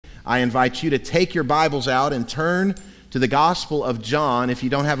I invite you to take your Bibles out and turn to the Gospel of John. If you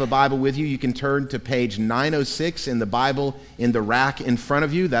don't have a Bible with you, you can turn to page 906 in the Bible in the rack in front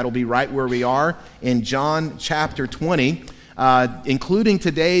of you. That'll be right where we are in John chapter 20. Including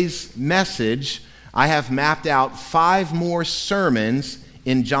today's message, I have mapped out 5 more sermons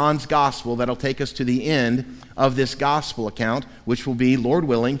in John's Gospel that'll take us to the end of this Gospel account, which will be, Lord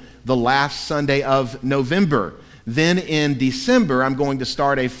willing, the last Sunday of November. Then in December, I'm going to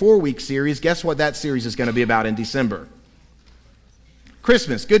start a 4-week series. Guess what that series is going to be about in December?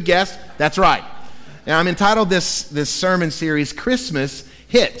 Christmas. Good guess. That's right. Now, I'm entitled this sermon series, Christmas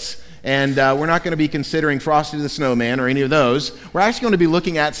Hits. And we're not going to be considering Frosty the Snowman or any of those. We're actually going to be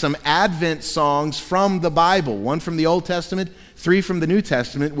looking at some Advent songs from the Bible, 1 from the Old Testament, 3 from the New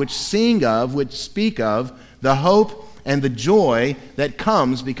Testament, which speak of the hope and the joy that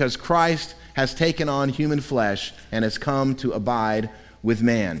comes because Christ has taken on human flesh and has come to abide with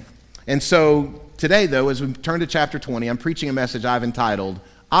man. And so today, though, as we turn to chapter 20, I'm preaching a message I've entitled,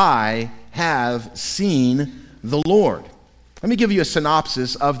 I Have Seen the Lord. Let me give you a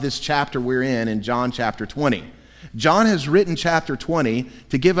synopsis of this chapter we're in John chapter 20. John has written chapter 20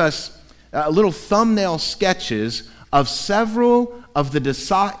 to give us little thumbnail sketches of several of the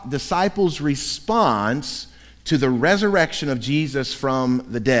disciples' response to the resurrection of Jesus from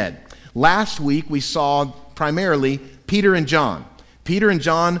the dead. Last week we saw primarily Peter and John. Peter and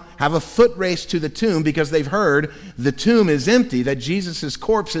John have a foot race to the tomb because they've heard the tomb is empty, that Jesus'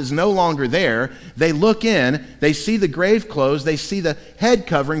 corpse is no longer there. They look in, they see the grave closed, they see the head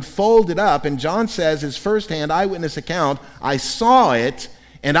covering folded up, and John says his firsthand eyewitness account, I saw it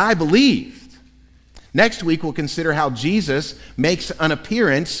and I believed. Next week we'll consider how Jesus makes an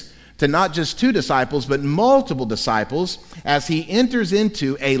appearance to not just 2 disciples, but multiple disciples as he enters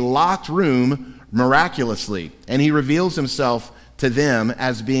into a locked room miraculously, and he reveals himself to them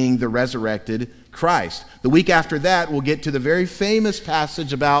as being the resurrected Christ. The week after that, we'll get to the very famous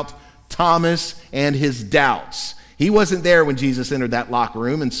passage about Thomas and his doubts. He wasn't there when Jesus entered that locker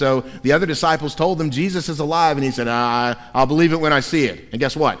room, and so the other disciples told him Jesus is alive, and he said, I'll believe it when I see it. And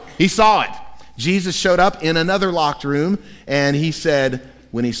guess what? He saw it. Jesus showed up in another locked room, and he said,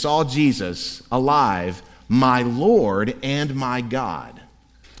 when he saw Jesus alive, my Lord and my God.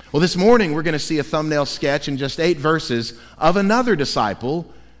 Well, this morning we're going to see a thumbnail sketch in just 8 verses of another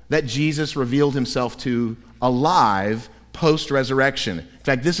disciple that Jesus revealed himself to alive post-resurrection. In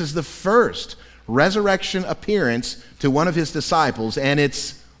fact, this is the first resurrection appearance to one of his disciples, and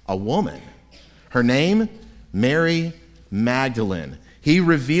it's a woman. Her name, Mary Magdalene. He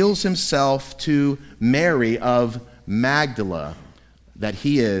reveals himself to Mary of Magdala that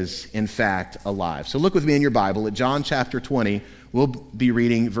he is, in fact, alive. So look with me in your Bible at John chapter 20. We'll be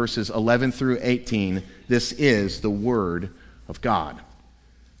reading verses 11 through 18. This is the Word of God.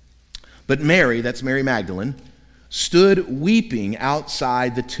 But Mary, that's Mary Magdalene, stood weeping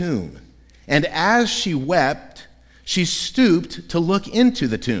outside the tomb. And as she wept, she stooped to look into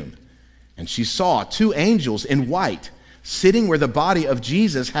the tomb. And she saw 2 angels in white sitting where the body of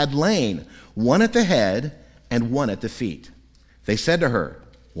Jesus had lain, one at the head and one at the feet. They said to her,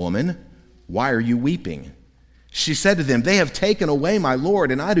 Woman, why are you weeping? She said to them, They have taken away my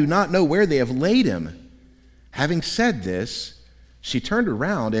Lord, and I do not know where they have laid him. Having said this, she turned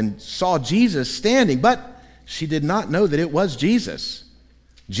around and saw Jesus standing, but she did not know that it was Jesus.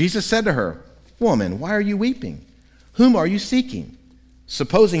 Jesus said to her, Woman, why are you weeping? Whom are you seeking?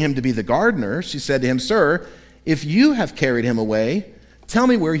 Supposing him to be the gardener, she said to him, Sir, if you have carried him away, tell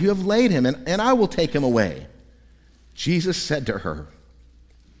me where you have laid him, and I will take him away. Jesus said to her,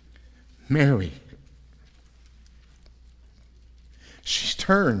 Mary. She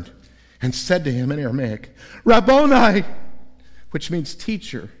turned and said to him in Aramaic, Rabboni, which means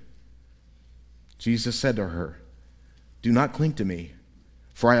teacher. Jesus said to her, Do not cling to me,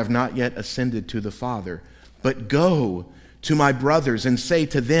 for I have not yet ascended to the Father, but go to my brothers and say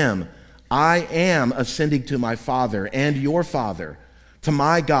to them, I am ascending to my Father and your Father, to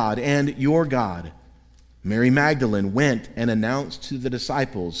my God and your God. Mary Magdalene went and announced to the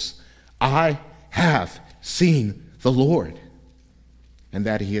disciples, I have seen the Lord, and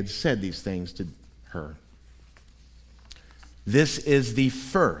that he had said these things to her. This is the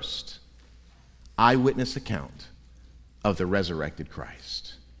first eyewitness account of the resurrected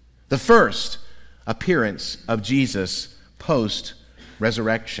Christ. The first appearance of Jesus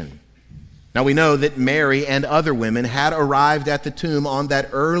post-resurrection. Now we know that Mary and other women had arrived at the tomb on that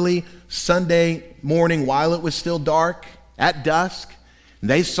early Sunday morning while it was still dark, at dusk.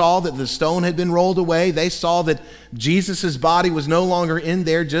 They saw that the stone had been rolled away. They saw that Jesus' body was no longer in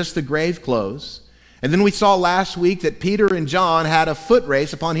there, just the grave clothes. And then we saw last week that Peter and John had a foot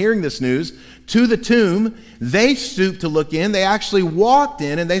race upon hearing this news to the tomb. They stooped to look in. They actually walked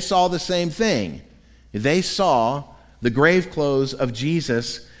in and they saw the same thing. They saw the grave clothes of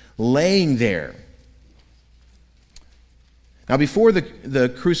Jesus laying there. Now, before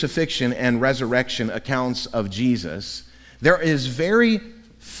the crucifixion and resurrection accounts of Jesus, there is very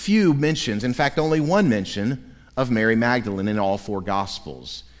few mentions, in fact, only one mention of Mary Magdalene in all four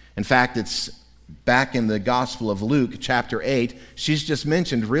Gospels. In fact, it's back in the Gospel of Luke, chapter 8. She's just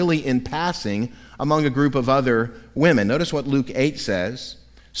mentioned really in passing among a group of other women. Notice what Luke 8 says.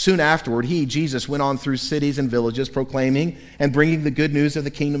 Soon afterward, he, Jesus, went on through cities and villages, proclaiming and bringing the good news of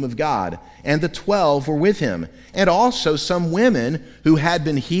the kingdom of God. And the 12 were with him, and also some women who had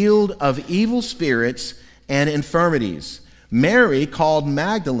been healed of evil spirits and infirmities. Mary, called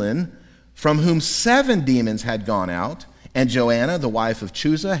Magdalene, from whom 7 demons had gone out, and Joanna, the wife of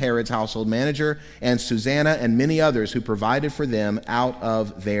Chuza, Herod's household manager, and Susanna, and many others who provided for them out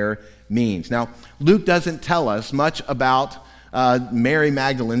of their means. Now, Luke doesn't tell us much about Mary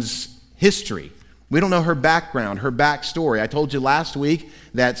Magdalene's history. We don't know her background, her backstory. I told you last week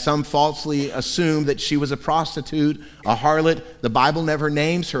that some falsely assumed that she was a prostitute, a harlot. The Bible never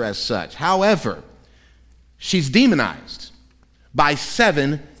names her as such. However, she's demonized by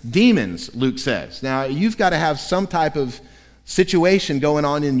 7 demons, Luke says. Now, you've got to have some type of situation going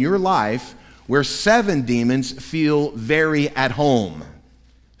on in your life where 7 demons feel very at home,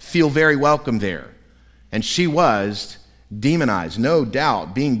 feel very welcome there. And she was demonized, no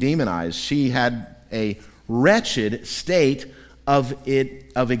doubt. Being demonized, she had a wretched state of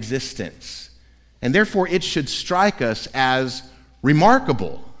existence. And therefore, it should strike us as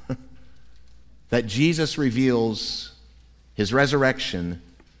remarkable that Jesus reveals his resurrection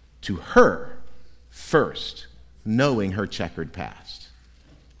to her first, knowing her checkered past.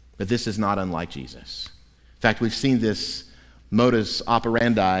 But this is not unlike Jesus. In fact, we've seen this modus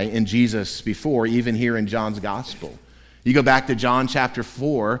operandi in Jesus before, even here in John's gospel. You go back to John chapter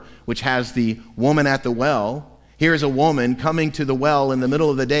 4, which has the woman at the well. Here's a woman coming to the well in the middle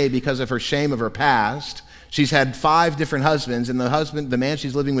of the day because of her shame of her past. She's had 5 different husbands, and the man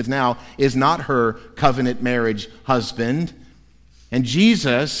she's living with now, is not her covenant marriage husband. And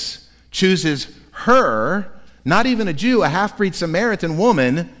Jesus chooses her, not even a Jew, a half-breed Samaritan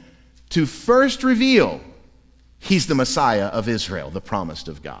woman, to first reveal he's the Messiah of Israel, the promised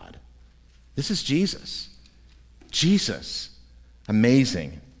of God. This is Jesus. Jesus.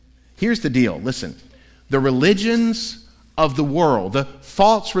 Amazing. Here's the deal. Listen. The religions of the world, the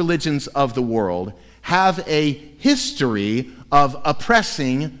false religions of the world, have a history of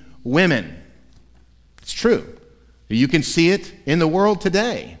oppressing women. It's true. You can see it in the world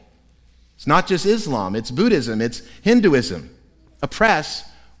today. It's not just Islam, it's Buddhism, it's Hinduism. Oppress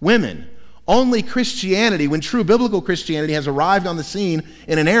women. Only Christianity, when true biblical Christianity has arrived on the scene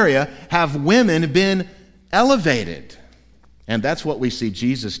in an area, have women been elevated. And that's what we see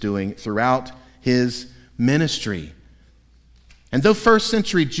Jesus doing throughout his ministry. And though first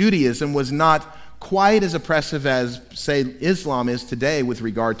century Judaism was not quite as oppressive as, say, Islam is today with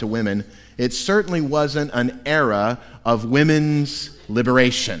regard to women, it certainly wasn't an era of women's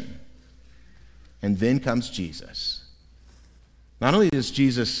liberation. And then comes Jesus. Not only does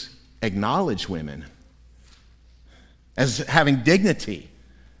Jesus acknowledge women as having dignity,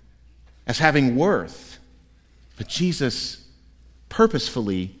 as having worth, but Jesus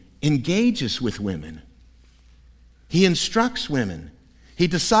purposefully engages with women. He instructs women. He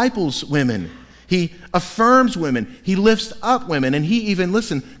disciples women. He affirms women. He lifts up women. And he even,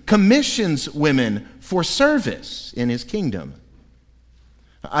 commissions women for service in his kingdom.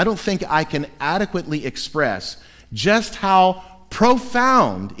 I don't think I can adequately express just how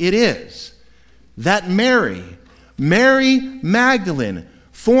profound it is that Mary Magdalene,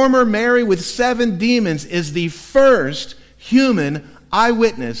 former Mary with 7 demons, is the first human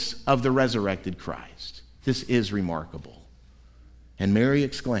eyewitness of the resurrected Christ. This is remarkable. And Mary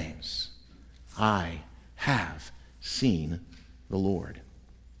exclaims, I have seen the Lord.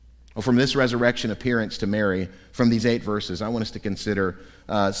 Well, from this resurrection appearance to Mary, from these 8 verses, I want us to consider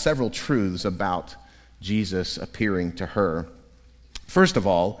several truths about Jesus appearing to her. First of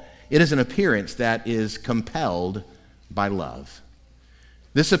all, it is an appearance that is compelled by love.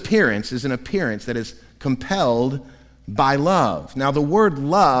 This appearance is an appearance that is compelled by love. Now, the word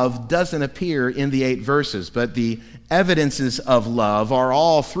love doesn't appear in the 8 verses, but the evidences of love are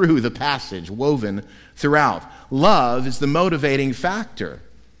all through the passage, woven throughout. Love is the motivating factor.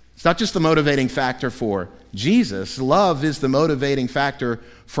 It's not just the motivating factor for Jesus. Love is the motivating factor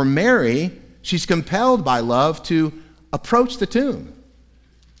for Mary. She's compelled by love to approach the tomb.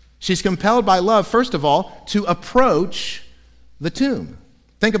 She's compelled by love, first of all, to approach the tomb.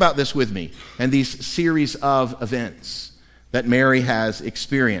 Think about this with me and these series of events that Mary has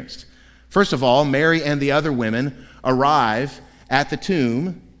experienced. First of all, Mary and the other women arrive at the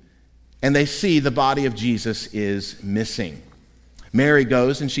tomb and they see the body of Jesus is missing. Mary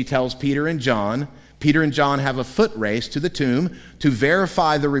goes and she tells Peter and John. Peter and John have a foot race to the tomb to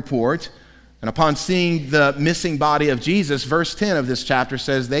verify the report. And upon seeing the missing body of Jesus, verse 10 of this chapter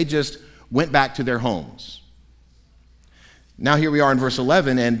says they just went back to their homes. Now here we are in verse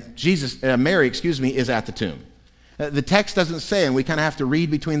 11, and Mary is at the tomb. The text doesn't say, and we kind of have to read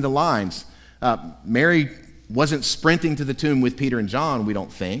between the lines. Mary wasn't sprinting to the tomb with Peter and John, we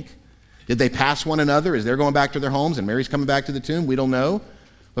don't think. Did they pass one another as they're going back to their homes and Mary's coming back to the tomb? We don't know.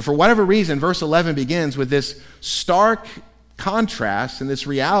 But for whatever reason, verse 11 begins with this stark contrast and this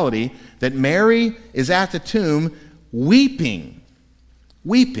reality that Mary is at the tomb weeping.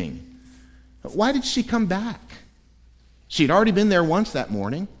 Weeping. Why did she come back? She'd already been there once that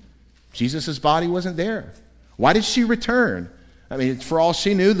morning. Jesus' body wasn't there. Why did she return? I mean, for all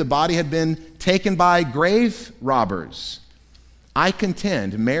she knew, the body had been taken by grave robbers. I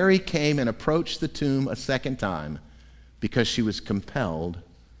contend Mary came and approached the tomb a second time because she was compelled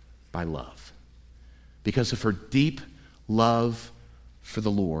by love. Because of her deep love for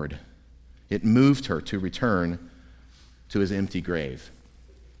the Lord, it moved her to return to his empty grave.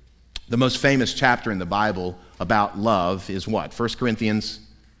 The most famous chapter in the Bible about love is what? 1 Corinthians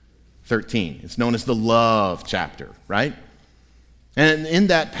 13. It's known as the love chapter, right? And in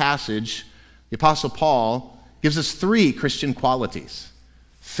that passage, the Apostle Paul gives us 3 Christian qualities: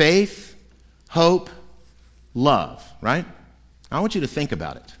 faith, hope, love, right? I want you to think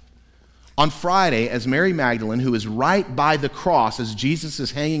about it. On Friday, as Mary Magdalene, who is right by the cross as Jesus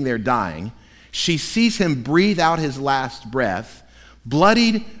is hanging there dying, she sees him breathe out his last breath,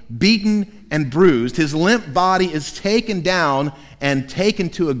 bloodied, beaten, and bruised. His limp body is taken down and taken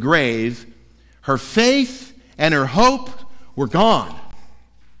to a grave. Her faith and her hope were gone.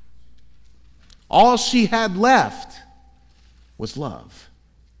 All she had left was love.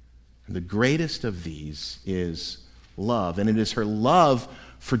 And the greatest of these is love. And it is her love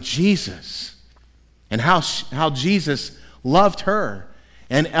for Jesus and how Jesus loved her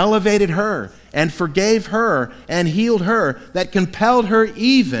and elevated her and forgave her and healed her that compelled her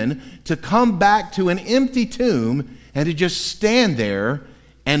even to come back to an empty tomb and to just stand there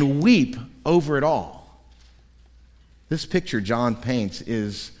and weep over it all. This picture John paints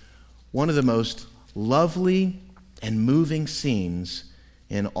is one of the most lovely and moving scenes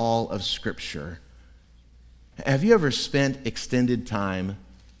in all of Scripture. Have you ever spent extended time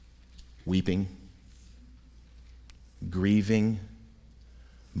weeping, grieving,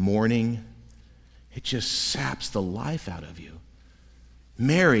 mourning? It just saps the life out of you.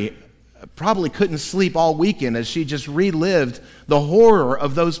 Mary probably couldn't sleep all weekend as she just relived the horror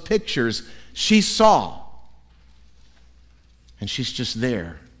of those pictures she saw. And she's just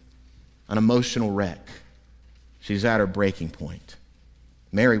there, an emotional wreck. She's at her breaking point.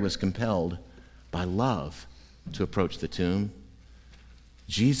 Mary was compelled by love to approach the tomb.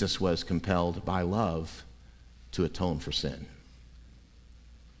 Jesus was compelled by love to atone for sin.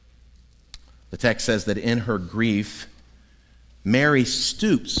 The text says that in her grief, Mary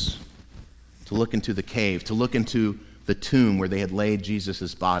stoops to look into the cave, to look into the tomb where they had laid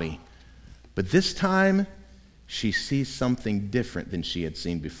Jesus' body. But this time, she sees something different than she had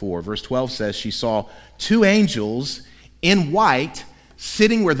seen before. Verse 12 says she saw 2 angels in white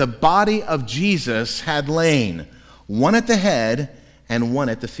sitting where the body of Jesus had lain, one at the head and one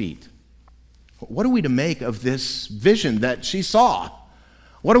at the feet. What are we to make of this vision that she saw?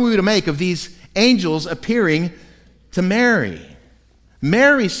 What are we to make of these angels appearing to Mary?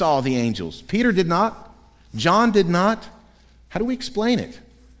 Mary saw the angels. Peter did not. John did not. How do we explain it?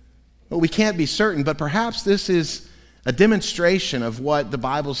 Well, we can't be certain, but perhaps this is a demonstration of what the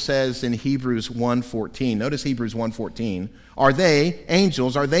Bible says in Hebrews 1:14. Notice Hebrews 1:14. Are they,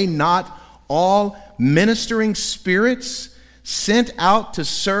 angels, are they not all ministering spirits sent out to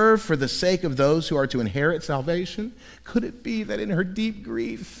serve for the sake of those who are to inherit salvation? Could it be that in her deep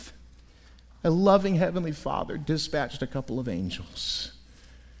grief, a loving Heavenly Father dispatched a couple of angels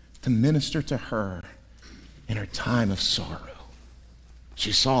to minister to her in her time of sorrow?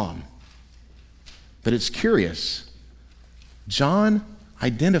 She saw them. But it's curious. John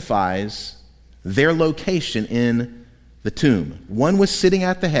identifies their location in the tomb. One was sitting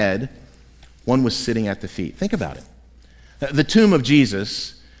at the head, one was sitting at the feet. Think about it. The tomb of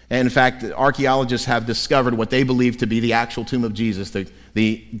Jesus, and in fact, archaeologists have discovered what they believe to be the actual tomb of Jesus,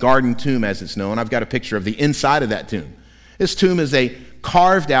 the garden tomb as it's known. I've got a picture of the inside of that tomb. This tomb is a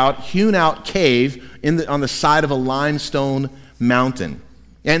carved out, hewn out cave on the side of a limestone mountain.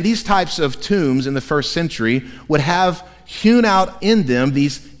 And these types of tombs in the first century would have hewn out in them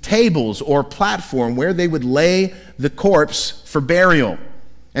these tables or platform where they would lay the corpse for burial.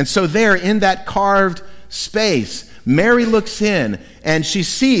 And so there in that carved space, Mary looks in and she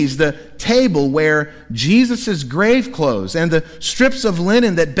sees the table where Jesus' grave clothes and the strips of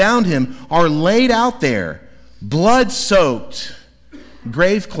linen that bound him are laid out there, blood-soaked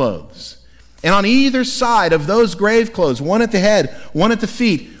grave clothes. And on either side of those grave clothes, one at the head, one at the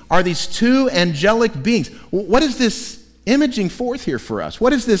feet, are these two angelic beings. What is this imaging forth here for us?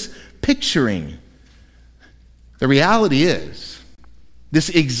 What is this picturing? The reality is, this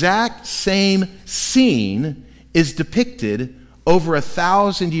exact same scene is depicted over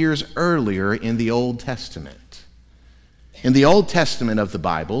 1,000 years earlier in the Old Testament. In the Old Testament of the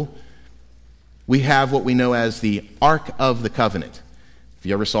Bible, we have what we know as the Ark of the Covenant. If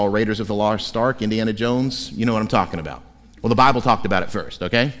you ever saw Raiders of the Lost Ark, Indiana Jones, you know what I'm talking about. Well, the Bible talked about it first,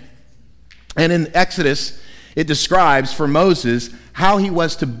 okay? And in Exodus, it describes for Moses how he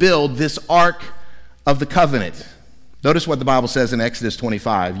was to build this Ark of the Covenant. Notice what the Bible says in Exodus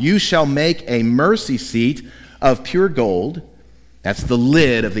 25. You shall make a mercy seat of pure gold. That's the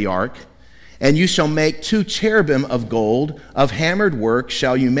lid of the ark. And you shall make 2 cherubim of gold. Of hammered work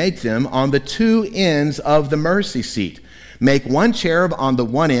shall you make them on the 2 ends of the mercy seat. Make 1 cherub on the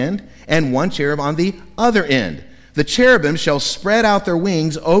one end and 1 cherub on the other end. The cherubim shall spread out their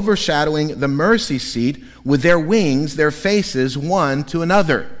wings, overshadowing the mercy seat with their wings, their faces one to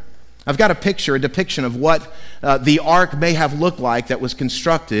another. I've got a depiction of what the ark may have looked like that was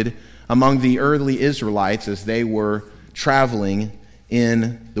constructed among the early Israelites as they were traveling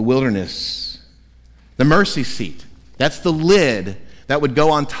in the wilderness. The mercy seat, that's the lid that would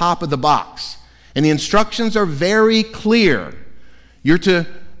go on top of the box. And the instructions are very clear. You're to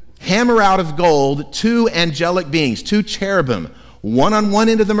hammer out of gold 2 angelic beings, 2 cherubim, one on one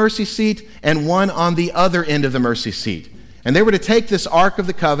end of the mercy seat and one on the other end of the mercy seat. And they were to take this Ark of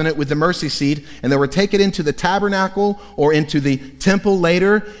the Covenant with the mercy seat, and they were to take it into the tabernacle or into the temple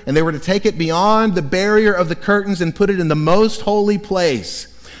later, and they were to take it beyond the barrier of the curtains and put it in the most holy place.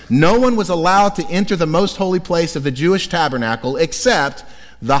 No one was allowed to enter the most holy place of the Jewish tabernacle except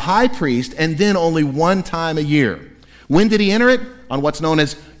the high priest, and then only 1 time a year. When did he enter it? On what's known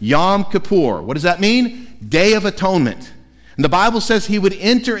as Yom Kippur. What does that mean? Day of Atonement. And the Bible says he would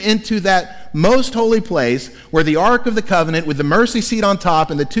enter into that most holy place where the Ark of the Covenant with the mercy seat on top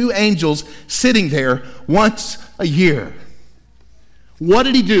and the 2 angels sitting there once a year. What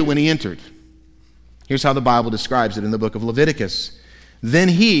did he do when he entered? Here's how the Bible describes it in the book of Leviticus. Then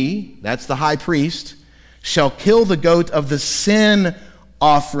he, that's the high priest, shall kill the goat of the sin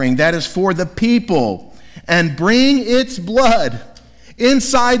offering, that is for the people, and bring its blood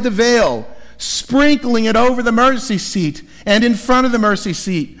inside the veil, sprinkling it over the mercy seat and in front of the mercy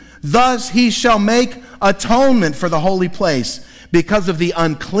seat. Thus he shall make atonement for the holy place because of the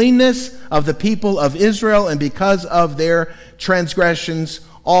uncleanness of the people of Israel and because of their transgressions,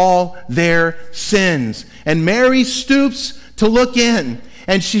 all their sins. And Mary stoops to look in,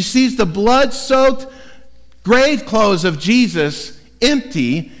 and she sees the blood-soaked grave clothes of Jesus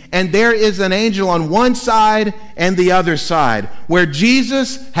empty, and there is an angel on one side and the other side, where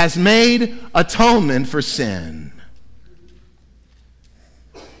Jesus has made atonement for sin.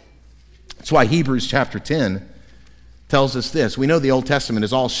 That's why Hebrews chapter 10 tells us this. We know the Old Testament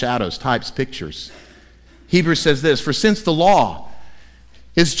is all shadows, types, pictures. Hebrews says this, for since the law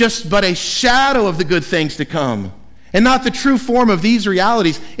is just but a shadow of the good things to come, and not the true form of these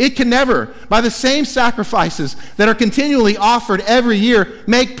realities, it can never, by the same sacrifices that are continually offered every year,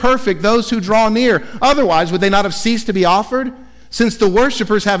 make perfect those who draw near. Otherwise, would they not have ceased to be offered? Since the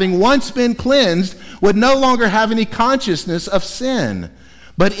worshipers, having once been cleansed, would no longer have any consciousness of sin.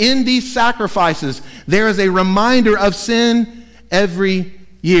 But in these sacrifices, there is a reminder of sin every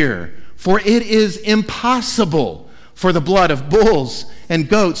year. For it is impossible for the blood of bulls and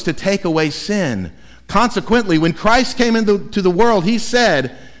goats to take away sin. Consequently, when Christ came into the world, he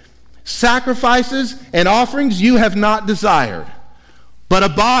said, sacrifices and offerings you have not desired, but a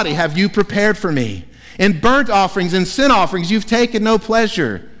body have you prepared for me. In burnt offerings and sin offerings you've taken no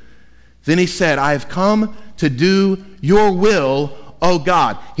pleasure. Then he said, I have come to do your will, O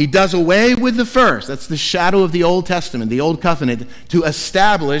God. He does away with the first. That's the shadow of the Old Testament, the Old Covenant, to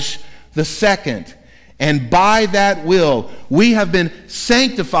establish the second. And by that will, we have been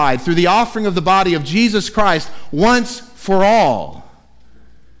sanctified through the offering of the body of Jesus Christ once for all.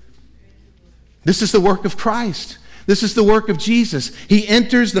 This is the work of Christ. This is the work of Jesus. He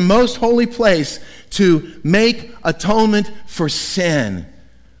enters the most holy place to make atonement for sin,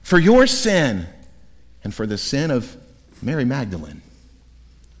 for your sin, and for the sin of Mary Magdalene.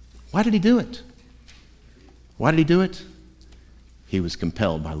 Why did he do it? Why did he do it? He was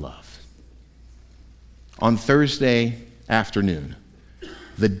compelled by love. On Thursday afternoon,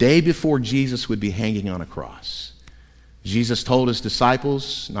 the day before Jesus would be hanging on a cross, Jesus told his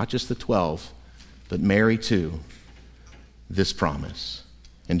disciples, not just the 12, but Mary too, this promise.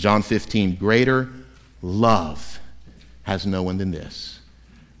 In John 15, greater love has no one than this,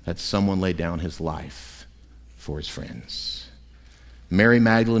 that someone lay down his life for his friends. Mary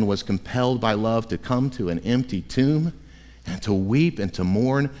Magdalene was compelled by love to come to an empty tomb and to weep and to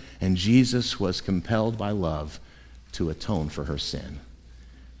mourn, and Jesus was compelled by love to atone for her sin.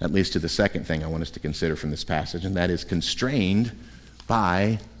 That leads to the second thing I want us to consider from this passage, and that is constrained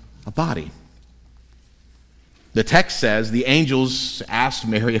by a body. The text says the angels asked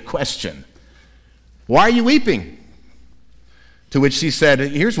Mary a question. Why are you weeping? To which she said,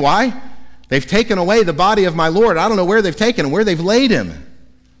 here's why. They've taken away the body of my Lord. I don't know where they've taken him, where they've laid him.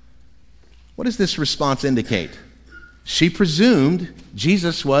 What does this response indicate? She presumed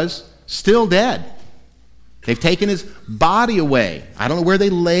Jesus was still dead. They've taken his body away. I don't know where they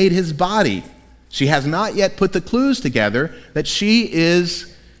laid his body. She has not yet put the clues together that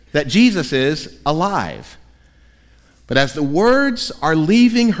Jesus is alive. But as the words are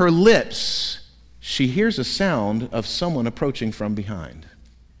leaving her lips, she hears a sound of someone approaching from behind,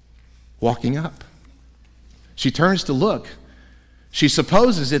 walking up. She turns to look. She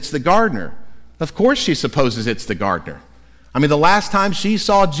supposes it's the gardener. Of course she supposes it's the gardener. I mean, the last time she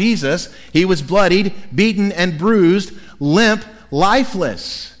saw Jesus, he was bloodied, beaten, and bruised, limp,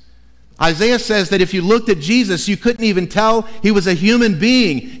 lifeless. Isaiah says that if you looked at Jesus, you couldn't even tell he was a human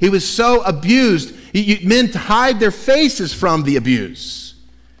being. He was so abused. Men hide their faces from the abuse.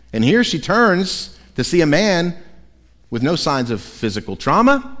 And here she turns to see a man with no signs of physical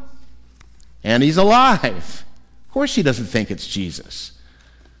trauma, and he's alive. Of course she doesn't think it's Jesus.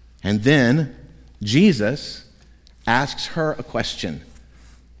 And then Jesus asks her a question.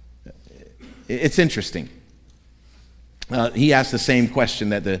 It's interesting. He asked the same question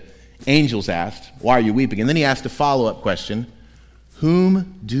that the angels asked, why are you weeping? And then he asked a follow-up question,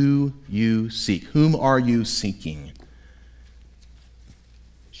 whom do you seek? Whom are you seeking?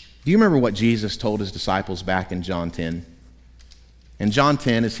 Do you remember what Jesus told his disciples back in John 10? In John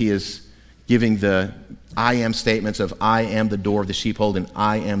 10, as he is giving the I am statements of I am the door of the sheepfold and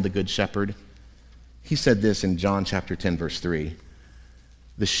I am the good shepherd, he said this in John chapter 10, verse 3.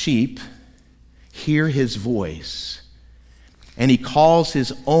 The sheep hear his voice, and he calls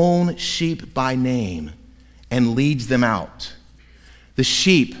his own sheep by name and leads them out. The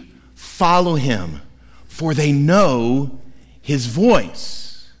sheep follow him, for they know his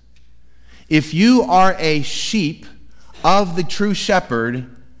voice. If you are a sheep of the true shepherd,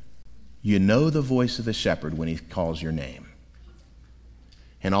 you know the voice of the shepherd when he calls your name.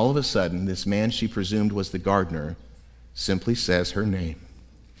 And all of a sudden, this man she presumed was the gardener simply says her name,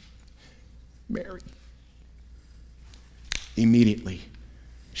 Mary. Immediately,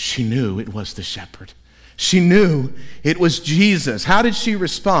 she knew it was the shepherd. She knew it was Jesus. How did she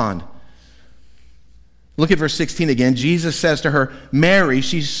respond? Look at verse 16 again. Jesus says to her, Mary.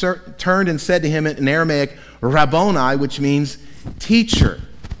 She turned and said to him in Aramaic, Rabboni, which means teacher.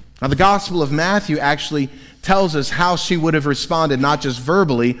 Now, the Gospel of Matthew actually tells us how she would have responded, not just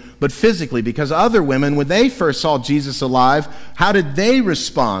verbally, but physically, because other women, when they first saw Jesus alive, how did they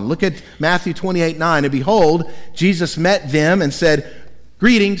respond? Look at Matthew 28:9. And behold, Jesus met them and said,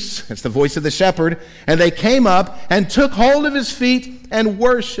 greetings. That's the voice of the shepherd. And they came up and took hold of his feet and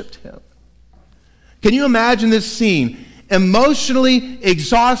worshiped him. Can you imagine this scene? Emotionally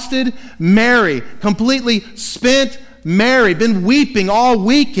exhausted Mary, completely spent Mary, been weeping all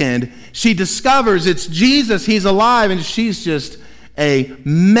weekend. She discovers it's Jesus, he's alive, and she's just a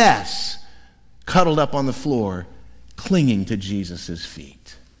mess, cuddled up on the floor, clinging to Jesus'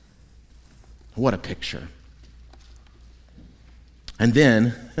 feet. What a picture. And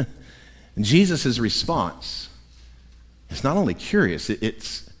then, Jesus' response is not only curious,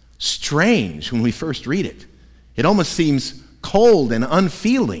 it's strange when we first read it. It almost seems cold and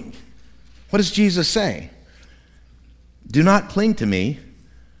unfeeling. What does Jesus say? Do not cling to me,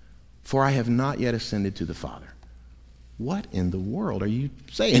 for I have not yet ascended to the Father. What in the world are you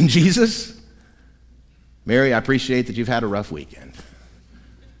saying, Jesus? Mary, I appreciate that you've had a rough weekend.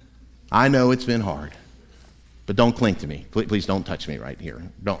 I know it's been hard, but don't cling to me. Please don't touch me right here.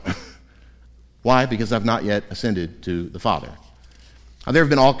 Don't. Why? Because I've not yet ascended to the Father. Now, there have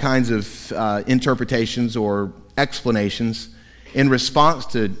been all kinds of interpretations or explanations in response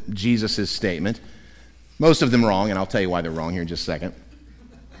to Jesus' statement. Most of them wrong, and I'll tell you why they're wrong here in just a second.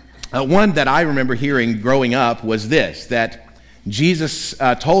 One that I remember hearing growing up was this, that Jesus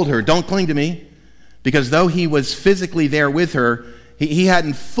told her, don't cling to me, because though he was physically there with her, he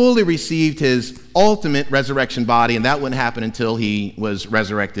hadn't fully received his ultimate resurrection body, and that wouldn't happen until he was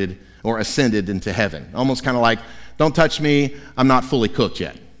resurrected or ascended into heaven. Almost kind of like, don't touch me, I'm not fully cooked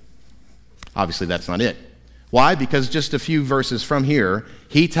yet. Obviously, that's not it. Why? Because just a few verses from here,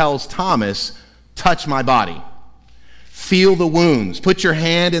 he tells Thomas, touch my body. Feel the wounds. Put your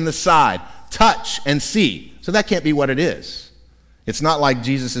hand in the side. Touch and see. So that can't be what it is. It's not like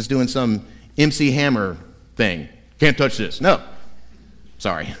Jesus is doing some MC Hammer thing. Can't touch this. No.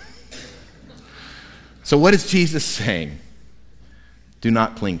 Sorry. So what is Jesus saying? Do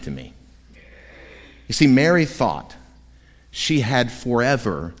not cling to me. You see, Mary thought she had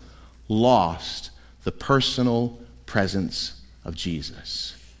forever lost the personal presence of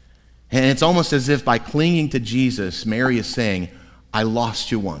Jesus. And it's almost as if by clinging to Jesus, Mary is saying, I lost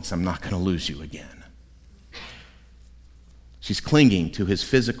you once, I'm not going to lose you again. She's clinging to his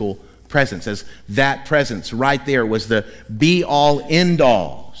physical presence, as that presence right there was the be-all,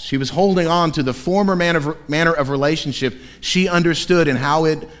 end-all. She was holding on to the former manner of relationship she understood and how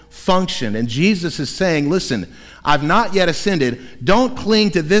it functioned. And Jesus is saying, listen, I've not yet ascended. Don't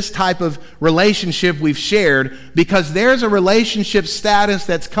cling to this type of relationship we've shared, because there's a relationship status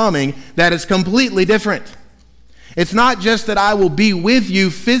that's coming that is completely different. It's not just that I will be with you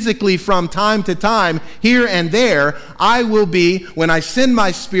physically from time to time, here and there. I will be, when I send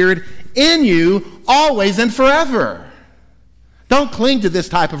my Spirit, in you always and forever. Don't cling to this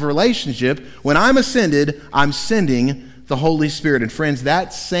type of relationship. When I'm ascended, I'm sending the Holy Spirit. And friends,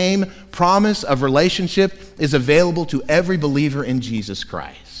 that same promise of relationship is available to every believer in Jesus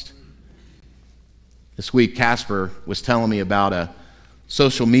Christ. This week, Casper was telling me about a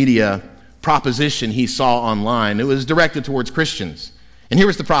social media proposition he saw online. It was directed towards Christians. And here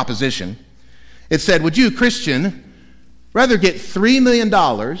was the proposition. It said, would you, Christian, rather get $3 million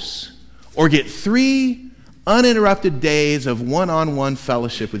or get 3 uninterrupted days of one-on-one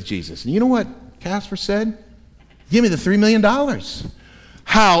fellowship with Jesus? And you know what Casper said? Give me the $3 million.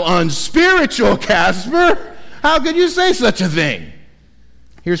 How unspiritual, Casper! How could you say such a thing?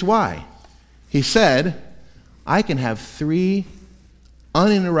 Here's why. He said, I can have 3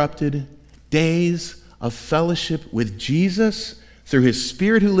 uninterrupted days of fellowship with Jesus through his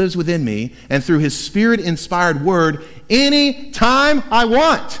Spirit who lives within me and through his Spirit-inspired word any time I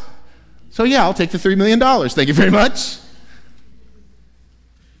want. So yeah, I'll take the $3 million. Thank you very much.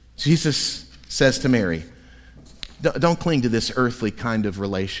 Jesus says to Mary, don't cling to this earthly kind of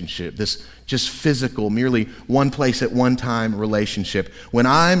relationship, this just physical, merely one place at one time relationship. When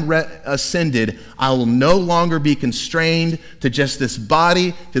I'm ascended, I will no longer be constrained to just this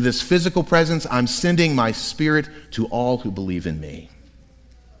body, to this physical presence. I'm sending my Spirit to all who believe in me.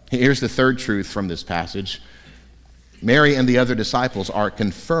 Here's the third truth from this passage. Mary and the other disciples are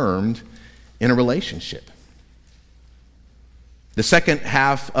confirmed in a relationship. The second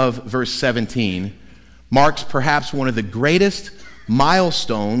half of verse 17 marks perhaps one of the greatest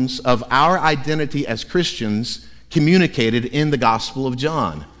milestones of our identity as Christians communicated in the Gospel of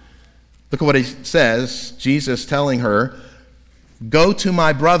John. Look at what he says, Jesus telling her, go to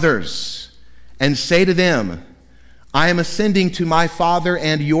my brothers and say to them, I am ascending to my Father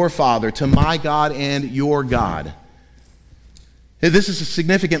and your Father, to my God and your God. This is a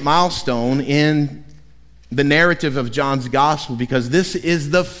significant milestone in the narrative of John's Gospel, because this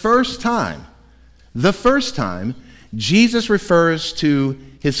is the first time Jesus refers to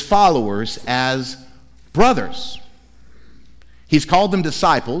his followers as brothers. He's called them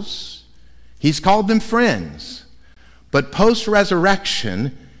disciples. He's called them friends. But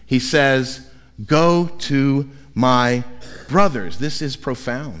post-resurrection, he says, go to my brothers. This is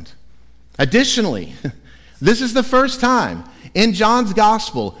profound. Additionally, this is the first time in John's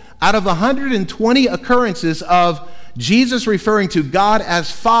Gospel, out of 120 occurrences of Jesus referring to God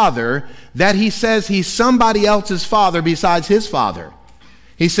as Father, that he says he's somebody else's father besides his Father.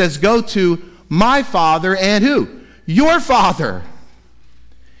 He says, go to my Father and who? Your Father.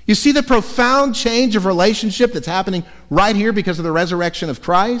 You see the profound change of relationship that's happening right here because of the resurrection of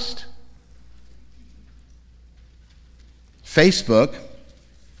Christ? Facebook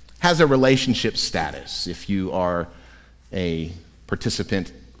has a relationship status if you are a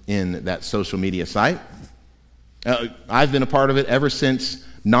participant in that social media site. I've been a part of it ever since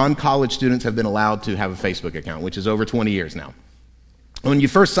non-college students have been allowed to have a Facebook account, which is over 20 years now. When you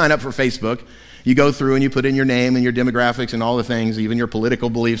first sign up for Facebook, you go through and you put in your name and your demographics and all the things, even your political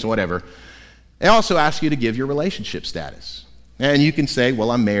beliefs or whatever. They also ask you to give your relationship status. And you can say,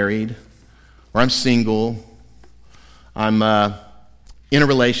 well, I'm married, or I'm single, I'm in a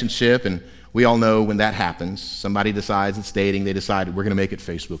relationship, and we all know when that happens, somebody decides it's dating, they decide we're going to make it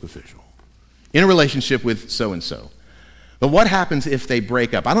Facebook official. In a relationship with so-and-so. But what happens if they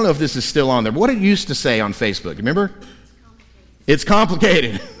break up? I don't know if this is still on there, but what it used to say on Facebook, remember? It's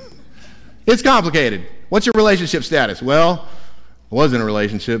complicated. It's complicated. What's your relationship status? Well, I was in a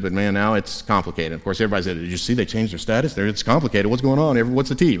relationship, but man, now it's complicated. Of course, everybody said, did you see they changed their status? It's complicated. What's going on? What's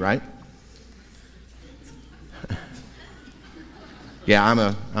the T, right? Yeah, I'm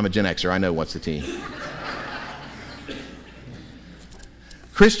a Gen Xer. I know what's the T.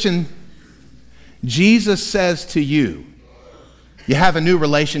 Christian, Jesus says to you, you have a new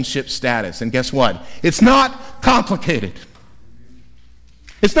relationship status, and guess what? It's not complicated.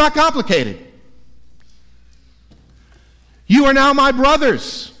 It's not complicated. You are now my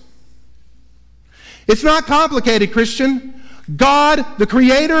brothers. It's not complicated, Christian. God, the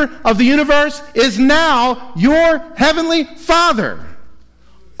creator of the universe, is now your heavenly Father.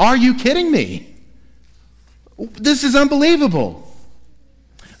 Are you kidding me? This is unbelievable.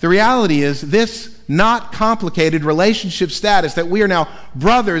 The reality is this not complicated relationship status that we are now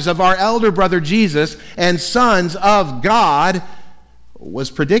brothers of our elder brother Jesus and sons of God was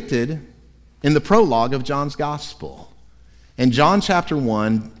predicted in the prologue of John's Gospel. In John chapter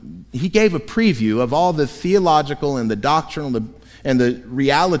 1, he gave a preview of all the theological and the doctrinal and the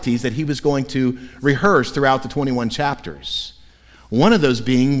realities that he was going to rehearse throughout the 21 chapters. One of those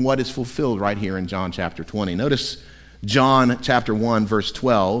being what is fulfilled right here in John chapter 20. Notice John chapter 1, verse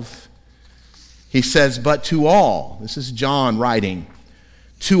 12. He says, but to all, this is John writing,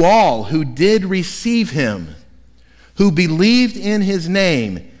 to all who did receive him, who believed in his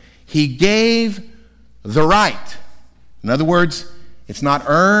name, he gave the right. In other words, it's not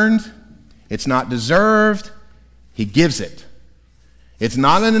earned, it's not deserved, he gives it. It's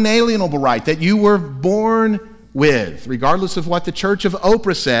not an inalienable right that you were born with. Regardless of what the Church of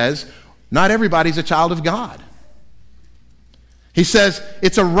Oprah says, not everybody's a child of God. He says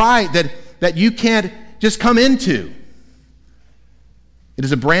it's a right that you can't just come into. It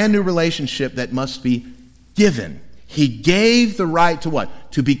is a brand new relationship that must be given. He gave the right to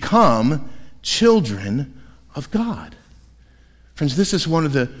what? To become children of God. Friends, this is one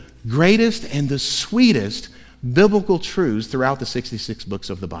of the greatest and the sweetest biblical truths throughout the 66 books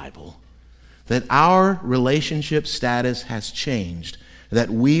of the Bible. That our relationship status has changed. That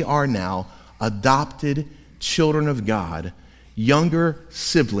we are now adopted children of God, younger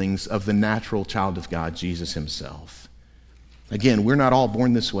siblings of the natural child of God, Jesus himself. Again, we're not all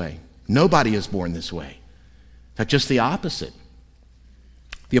born this way. Nobody is born this way. In fact, just the opposite.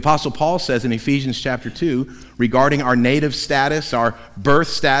 The Apostle Paul says in Ephesians chapter 2, regarding our native status, our birth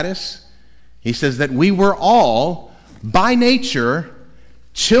status, he says that we were all, by nature,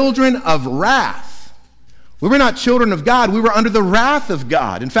 children of wrath. We were not children of God. We were under the wrath of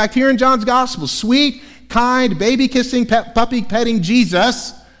God. In fact, here in John's Gospel, sweet, kind, baby-kissing, puppy-petting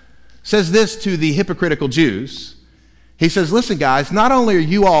Jesus says this to the hypocritical Jews. He says, listen, guys, not only are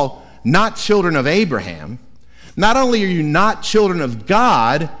you all not children of Abraham, not only are you not children of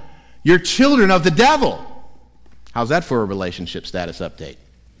God, you're children of the devil. How's that for a relationship status update?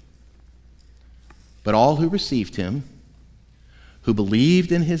 But all who received him, who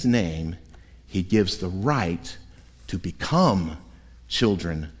believed in his name, he gives the right to become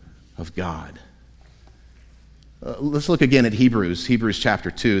children of God. Let's look again at Hebrews chapter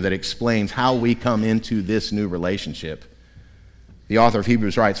 2, that explains how we come into this new relationship. The author of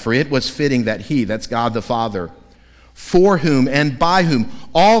Hebrews writes, for it was fitting that he, that's God the Father, for whom and by whom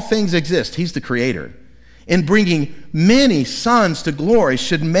all things exist, he's the creator, in bringing many sons to glory,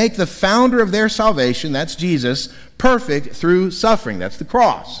 should make the founder of their salvation, that's Jesus, perfect through suffering, that's the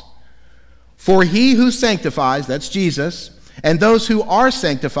cross. For he who sanctifies, that's Jesus, and those who are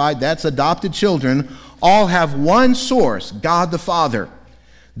sanctified, that's adopted children, all have one source, God the Father.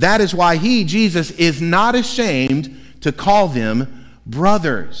 That is why he, Jesus, is not ashamed to call them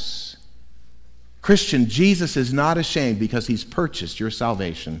brothers. Christian, Jesus is not ashamed because he's purchased your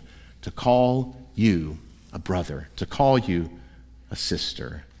salvation to call you a brother, to call you a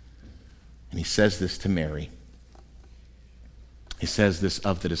sister. And he says this to Mary. He says this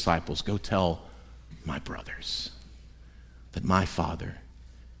of the disciples, go tell my brothers that my Father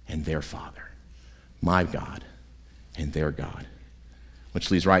and their Father, my God and their God. Which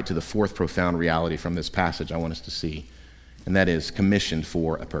leads right to the fourth profound reality from this passage I want us to see, and that is commissioned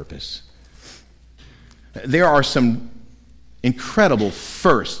for a purpose. There are some incredible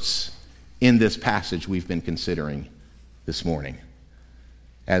firsts in this passage we've been considering this morning.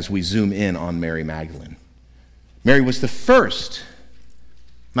 as we zoom in on Mary Magdalene. Mary was the first,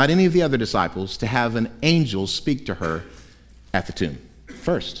 not any of the other disciples, to have an angel speak to her at the tomb.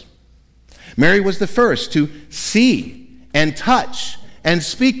 First. Mary was the first to see and touch and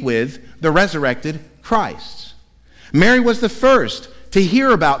speak with the resurrected Christ. Mary was the first to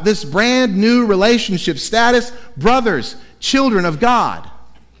hear about this brand new relationship status, brothers, children of God.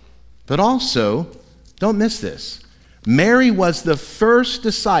 But also, don't miss this, Mary was the first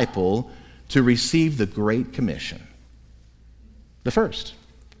disciple to receive the Great Commission. The first.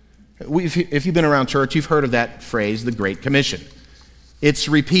 If you've been around church, you've heard of that phrase, the Great Commission. It's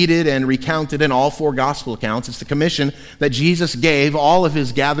repeated and recounted in all four gospel accounts. It's the commission that Jesus gave all of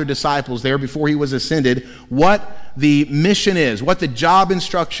his gathered disciples there before he was ascended, what the mission is, what the job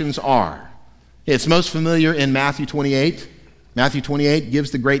instructions are. It's most familiar in Matthew 28. Matthew 28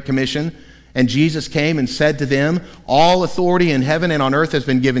 gives the Great Commission, and Jesus came and said to them, "All authority in heaven and on earth has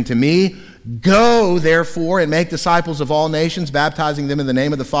been given to me. Go, therefore, and make disciples of all nations, baptizing them in the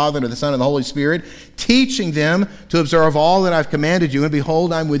name of the Father, and of the Son, and the Holy Spirit, teaching them to observe all that I've commanded you, and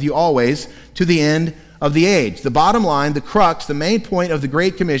behold, I'm with you always to the end of the age." The bottom line, the crux, the main point of the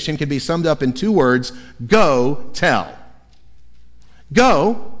Great Commission can be summed up in two words: go tell.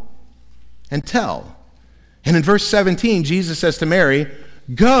 Go and tell. And in verse 17, Jesus says to Mary,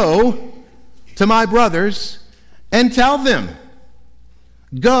 "Go to my brothers and tell them."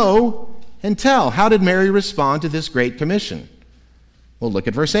 Go and tell. How did Mary respond to this Great Commission? Well, look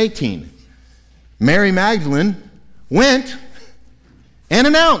at verse 18. Mary Magdalene went and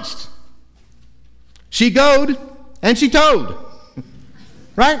announced. She goed and she told.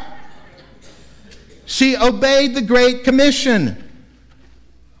 Right? She obeyed the Great Commission.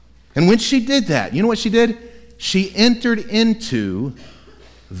 And when she did that, you know what she did? She entered into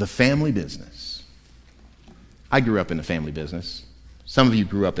the family business. I grew up in the family business. Some of you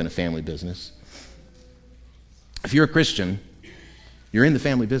grew up in a family business. If you're a Christian, you're in the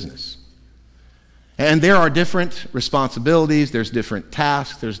family business. And there are different responsibilities, there's different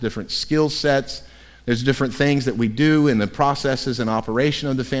tasks, there's different skill sets, there's different things that we do in the processes and operation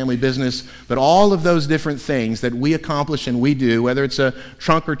of the family business. But all of those different things that we accomplish and we do, whether it's a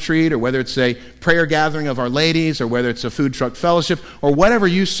trunk or treat, or whether it's a prayer gathering of our ladies, or whether it's a food truck fellowship, or whatever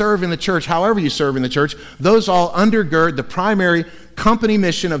you serve in the church, however you serve in the church, those all undergird the primary company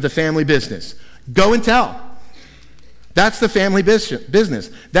mission of the family business. Go and tell. That's the family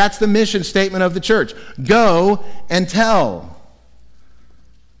business. That's the mission statement of the church. Go and tell.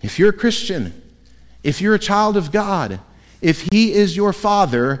 If you're a Christian, if you're a child of God, if He is your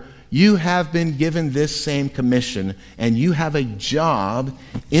Father, you have been given this same commission, and you have a job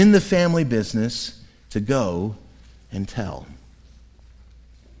in the family business to go and tell.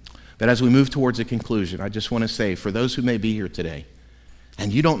 But as we move towards a conclusion, I just want to say, for those who may be here today,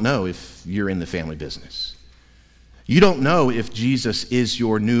 and you don't know if you're in the family business, you don't know if Jesus is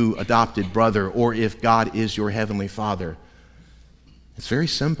your new adopted brother, or if God is your heavenly Father, it's very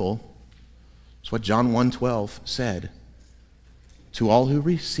simple. It's what John 1:12 said. To all who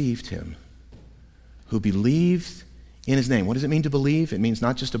received him, who believed in his name. What does it mean to believe? It means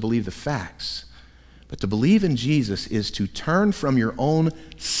not just to believe the facts, but to believe in Jesus is to turn from your own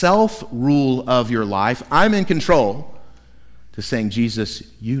self-rule of your life, I'm in control, to saying, Jesus,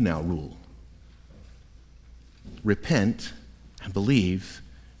 you now rule. Repent and believe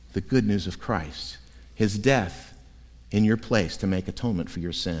the good news of Christ, his death in your place to make atonement for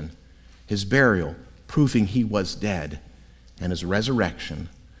your sin, his burial, proving he was dead, and his resurrection,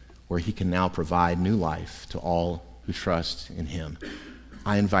 where he can now provide new life to all who trust in him.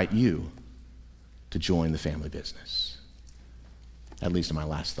 I invite you to join the family business. That leads to my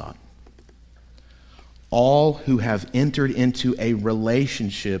last thought. All who have entered into a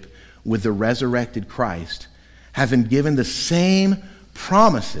relationship with the resurrected Christ have been given the same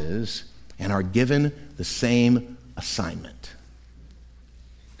promises and are given the same assignment.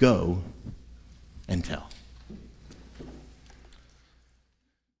 Go and tell.